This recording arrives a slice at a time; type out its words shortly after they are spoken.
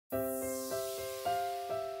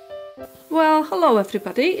Well, hello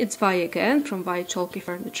everybody, it's Vi again from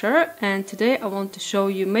ViChalkyFurniture, and today I want to show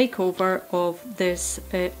you makeover of this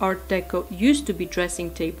Art Deco used to be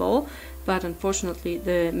dressing table, but unfortunately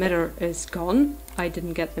the mirror is gone. I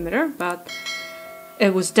didn't get the mirror, but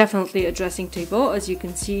it was definitely a dressing table. As you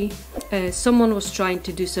can see, someone was trying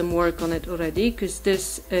to do some work on it already, because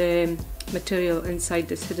this material inside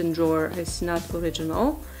this hidden drawer is not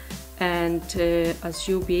original. And as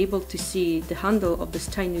you'll be able to see, the handle of this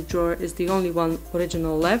tiny drawer is the only one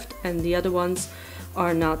original left, and the other ones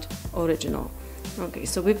are not original. Okay,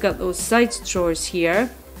 so we've got those side drawers here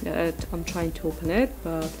that I'm trying to open it,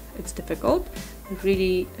 but it's difficult.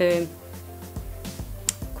 Really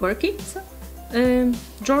quirky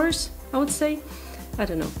drawers, I would say. I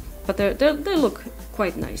don't know, but they look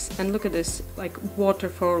quite nice. And look at this, like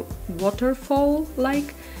waterfall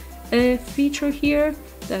like feature here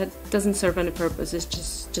that doesn't serve any purpose. It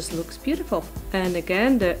just looks beautiful. And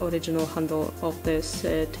again, the original handle of this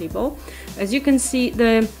table. As you can see,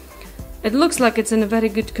 it looks like it's in a very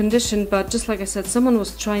good condition, but just like I said, someone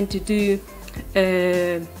was trying to do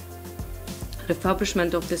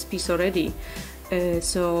refurbishment of this piece already.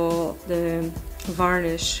 So the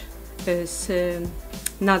varnish is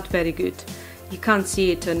not very good. You can't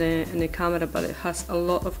see it in a camera, but it has a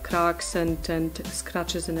lot of cracks and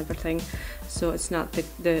scratches and everything, so it's not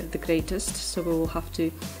the greatest, so we will have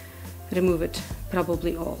to remove it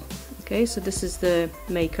probably all. Okay, so this is the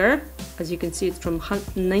maker. As you can see, it's from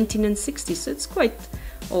 1960, so it's quite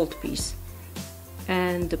old piece.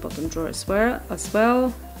 And the bottom drawer as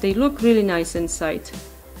well. They look really nice inside,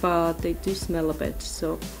 but they do smell a bit,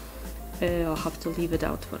 so I'll have to leave it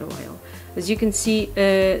out for a while. As you can see,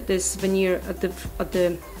 this veneer at the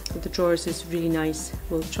drawers is really nice.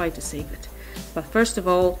 We'll try to save it, but first of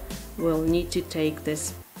all we'll need to take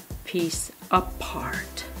this piece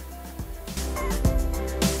apart.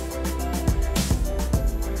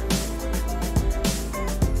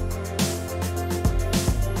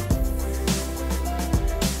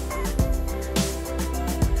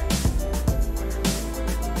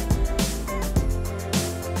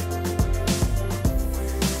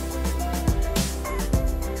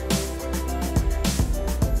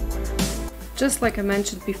 Just like I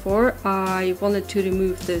mentioned before, I wanted to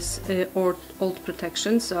remove this old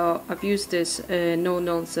protection, so I've used this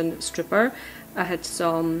no-nonsense stripper. I had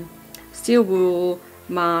some steel wool,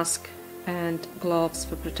 mask and gloves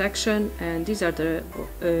for protection, and these are the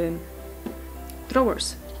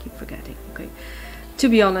drawers. I keep forgetting. Okay. To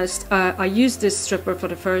be honest, I used this stripper for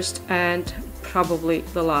the first and probably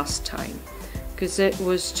the last time, because it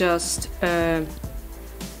was just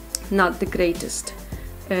not the greatest.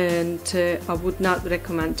 And I would not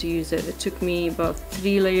recommend to use it. It took me about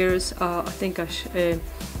 3 layers. I think it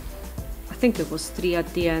was 3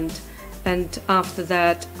 at the end, and after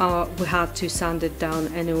that we had to sand it down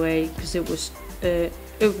anyway, because it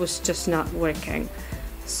was just not working.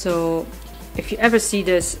 So if you ever see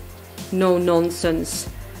this no-nonsense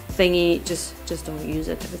thingy, just don't use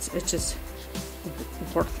it. It's just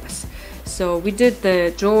worthless. So we did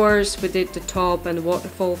the drawers, we did the top and the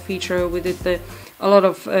waterfall feature, we did a lot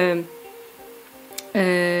of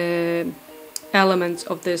elements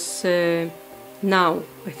of this. Now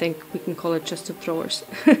I think we can call it chest of drawers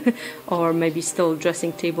or maybe still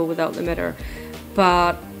dressing table without the mirror.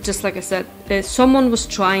 But just like I said, someone was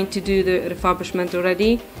trying to do the refurbishment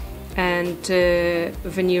already, and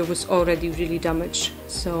veneer was already really damaged,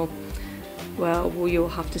 so well, you'll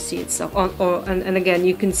have to see it. So and again,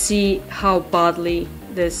 you can see how badly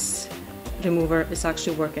this remover is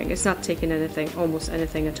actually working. It's not taking almost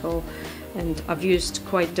anything at all, and I've used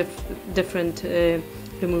quite different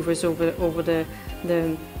removers over the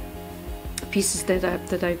pieces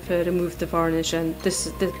that I've removed the varnish, and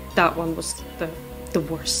that one was the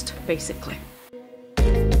worst, basically.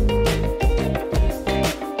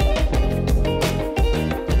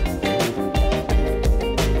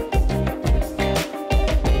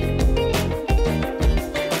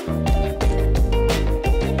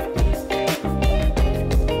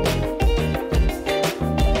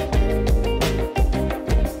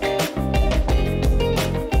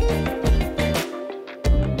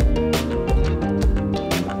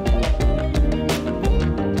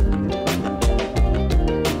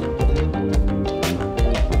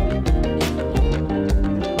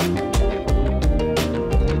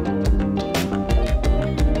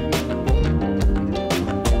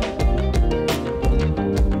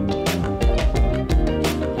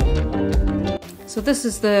 So this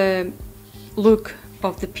is the look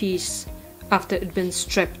of the piece after it had been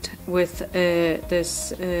stripped with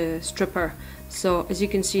this stripper. So as you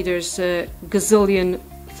can see, there's a gazillion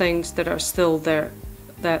things that are still there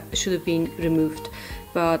that should have been removed,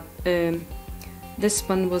 but this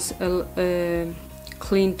one was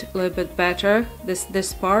cleaned a little bit better,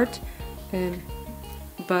 this part,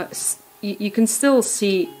 but you can still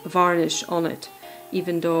see varnish on it,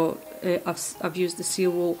 even though I've used the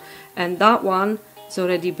seal wool, and that one has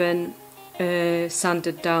already been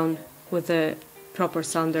sanded down with a proper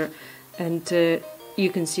sander, and you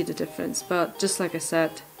can see the difference. But just like I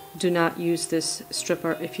said, do not use this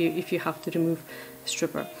stripper if you have to remove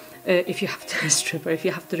stripper. If you have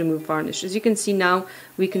to remove varnish. As you can see now,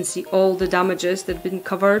 we can see all the damages that have been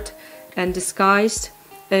covered and disguised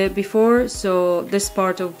before. So this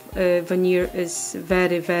part of veneer is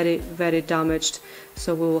very, very, very damaged.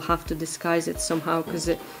 So we will have to disguise it somehow, because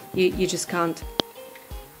you just can't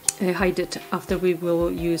hide it after we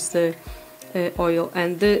will use the oil.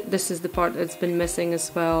 And this is the part that's been missing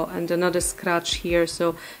as well, and another scratch here.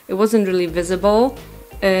 So it wasn't really visible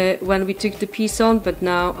when we took the piece on, but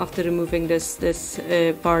now after removing this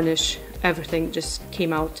varnish, everything just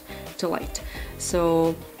came out to light.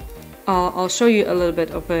 So I'll show you a little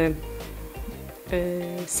bit of a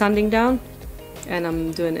sanding down, and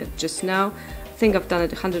I'm doing it just now. I think I've done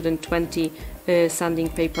it 120 sanding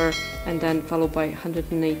paper, and then followed by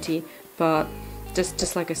 180, but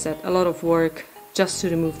just like I said, a lot of work just to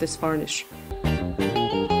remove this varnish.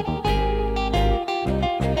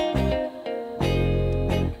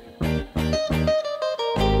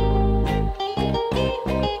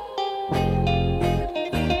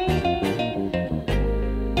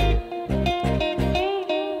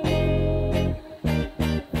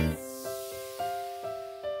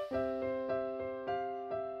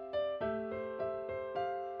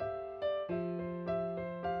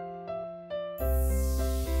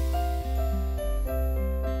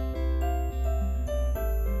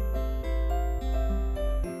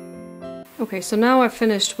 Okay, so now I've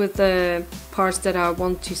finished with the parts that I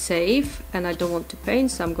want to save and I don't want to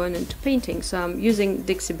paint, so I'm going into painting. So I'm using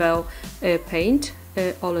Dixie Belle paint,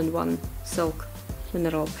 all-in-one silk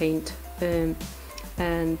mineral paint, and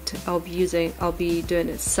I'll be doing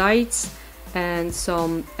its sides and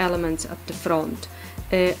some elements at the front.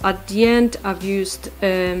 At the end, I've used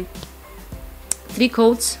 3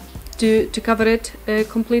 coats to cover it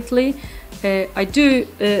completely. I do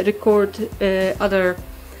record other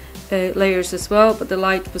layers as well, but the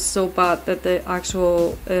light was so bad that the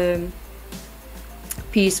actual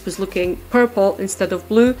piece was looking purple instead of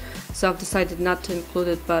blue, so I've decided not to include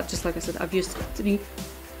it. But just like I said, I've used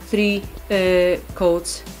three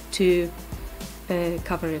coats to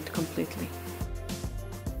cover it completely.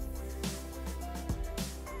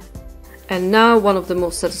 And now one of the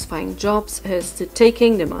most satisfying jobs is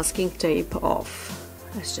taking the masking tape off.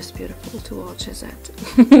 It's just beautiful to watch, is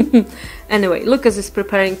it? Anyway, Lucas is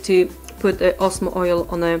preparing to put the Osmo oil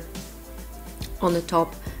on the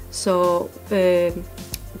top. So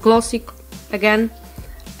glossy again,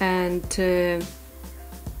 and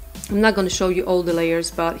I'm not going to show you all the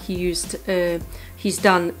layers, but he's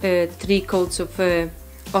done 3 coats of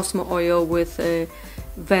Osmo oil with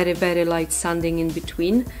very, very light sanding in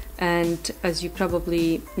between. And as you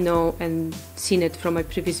probably know and seen it from my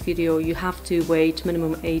previous video, you have to wait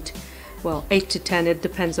minimum 8 to 10, it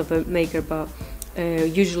depends on the maker, but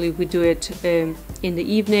usually we do it in the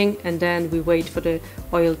evening, and then we wait for the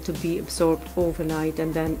oil to be absorbed overnight,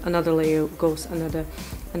 and then another layer goes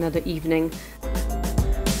another evening.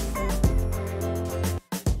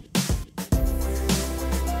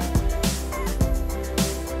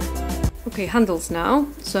 Okay, handles now.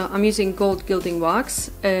 So I'm using gold gilding wax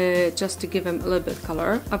just to give them a little bit of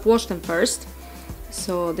color. I've washed them first,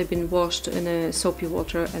 so they've been washed in a soapy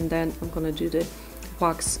water, and then I'm gonna do the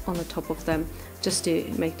wax on the top of them just to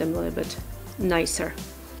make them a little bit nicer.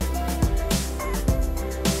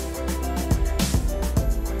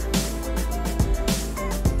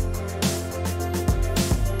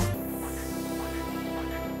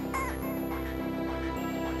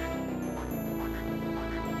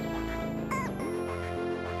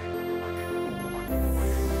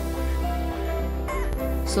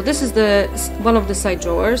 So this is one of the side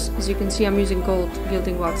drawers. As you can see, I'm using gold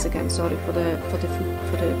gilding wax again. Sorry for the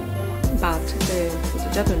bad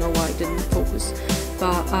footage. I don't know why it didn't focus.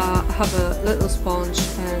 But I have a little sponge,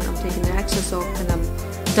 and I'm taking the excess off, and I'm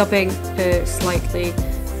dabbing slightly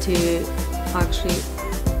to actually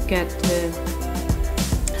get the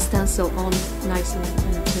stencil on nice and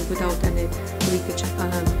without any leakage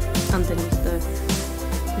underneath the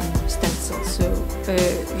stencil. So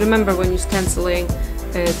remember, when you're stenciling,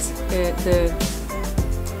 it's the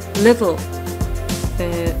little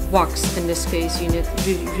wax in this case. You need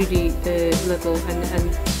really little,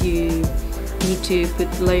 and you need to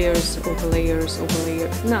put layers over layers over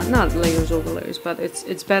layers, not layers over layers, but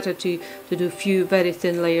it's better to do a few very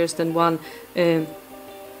thin layers than one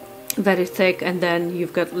very thick, and then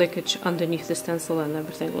you've got leakage underneath the stencil and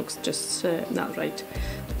everything looks just not right.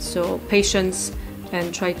 So patience,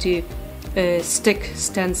 and try to stick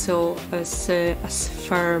stencil as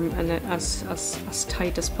firm and as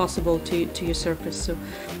tight as possible to your surface, so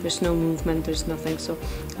there's no movement, there's nothing. So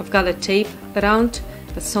I've got a tape around,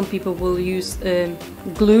 but some people will use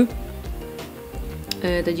glue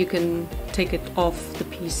that you can take it off the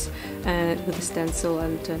piece with the stencil,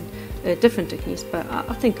 and different techniques, but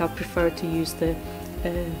I think I prefer to use the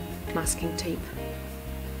masking tape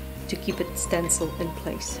to keep it stencil in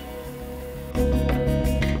place.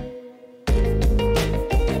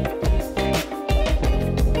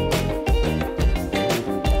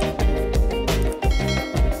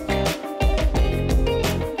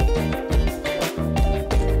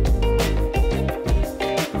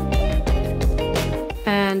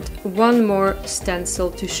 And one more stencil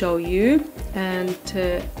to show you, and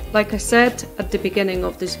like I said at the beginning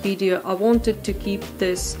of this video, I wanted to keep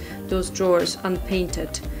those drawers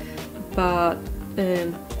unpainted, but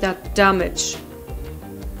that damage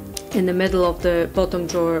in the middle of the bottom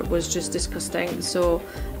drawer was just disgusting, so,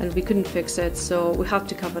 and we couldn't fix it, so we have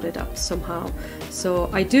to cover it up somehow. So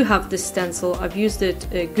I do have this stencil, I've used it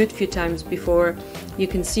a good few times before. You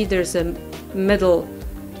can see there's a middle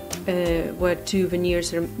where two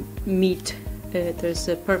veneers meet. There's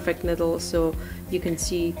a perfect middle, so you can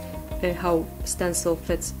see how stencil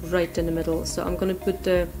fits right in the middle. So I'm gonna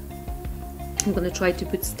try to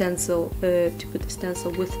put stencil to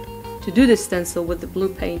do the stencil with the blue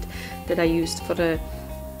paint that I used for the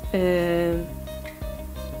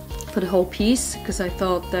whole piece, because I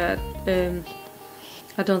thought that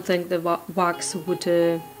I don't think the wax would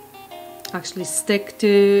actually stick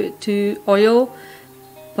to oil,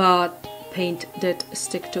 but paint did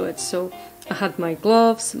stick to it. So I had my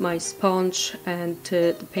gloves, my sponge, and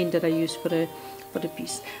the paint that I used for the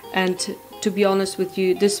piece. And to be honest with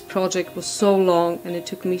you, this project was so long, and it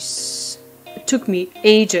took me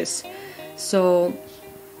ages. So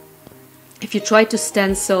if you try to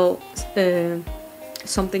stencil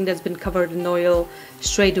something that's been covered in oil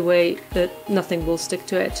straight away, nothing will stick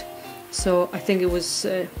to it. So I think it was,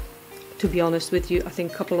 to be honest with you, I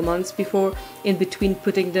think a couple of months before, in between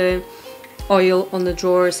putting the oil on the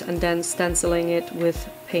drawers and then stenciling it with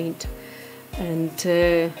paint, and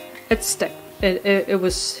it stuck. It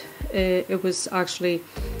was actually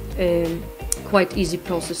quite easy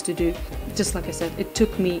process to do. Just like I said, it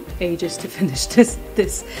took me ages to finish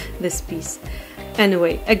this piece.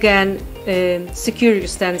 Anyway, again, secure your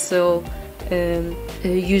stencil.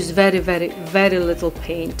 Use very little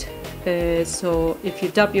paint. So if you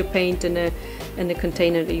dab your paint in a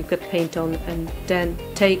container that you've got paint on, and then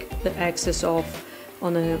take the excess off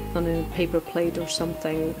on a paper plate or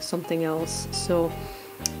something else, so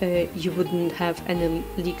you wouldn't have any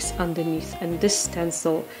leaks underneath. And this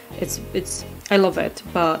stencil, I love it,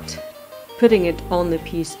 but putting it on the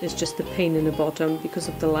piece is just a pain in the bottom because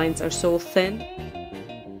of the lines are so thin.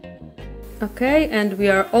 Okay, and we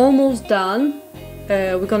are almost done.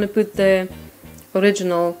 We're gonna put the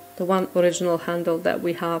one original handle that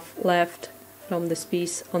we have left from this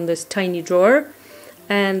piece on this tiny drawer,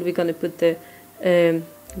 and we're gonna put the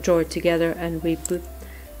drawer together, and we put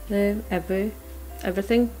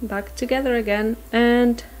everything back together again,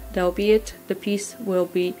 and that'll be it. The piece will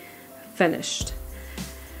be finished.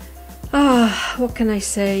 What can I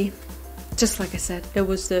say? Just like I said, it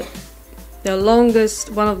was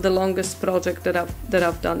one of the longest project that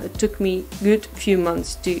I've done. It took me good few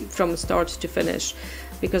months from start to finish,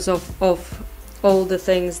 because of all the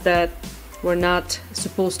things that were not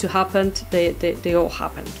supposed to happen. They all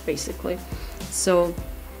happened basically. So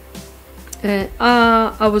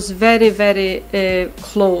I was very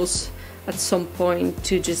close at some point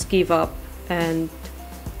to just give up and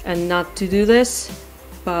not to do this,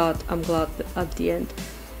 but I'm glad that at the end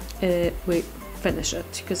we finish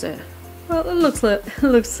it, because well, it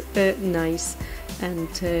looks nice and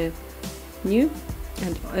new,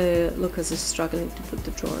 and Lucas is struggling to put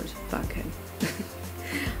the drawers back in.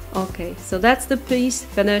 Okay, so that's the piece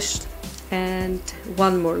finished, and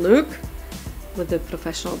one more look with the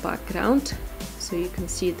professional background, so you can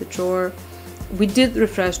see the drawer. We did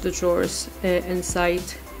refresh the drawers inside,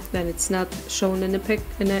 and it's not shown in the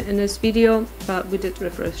in this video, but we did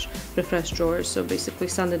refresh drawers. So basically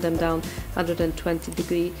sanded them down 120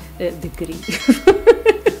 degree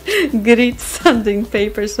grit sanding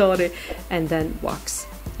paper, sorry, and then wax.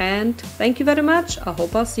 And thank you very much. I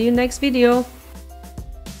hope I'll see you next video.